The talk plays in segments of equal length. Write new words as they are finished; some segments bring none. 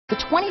The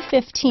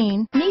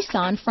 2015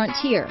 Nissan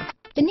Frontier.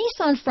 The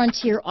Nissan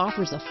Frontier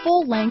offers a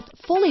full-length,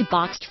 fully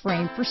boxed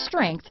frame for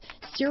strength,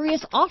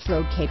 serious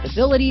off-road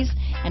capabilities,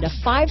 and a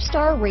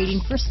 5-star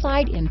rating for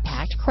side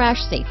impact crash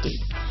safety.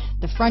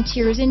 The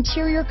Frontier's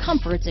interior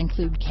comforts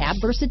include cab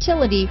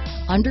versatility,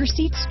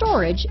 under-seat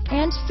storage,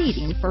 and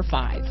seating for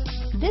 5.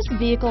 This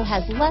vehicle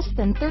has less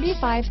than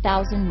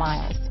 35,000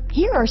 miles.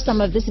 Here are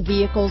some of this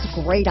vehicle's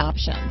great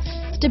options: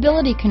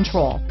 stability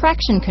control,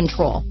 traction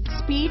control,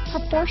 speed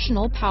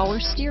proportional power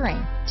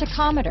steering,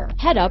 tachometer,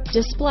 head-up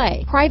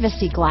display,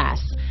 privacy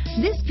glass.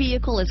 This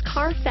vehicle is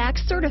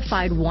Carfax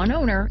certified one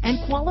owner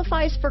and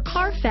qualifies for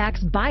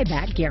Carfax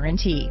buyback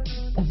guarantee.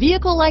 A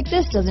vehicle like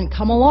this doesn't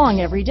come along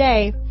every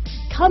day.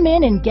 Come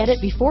in and get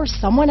it before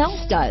someone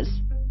else does.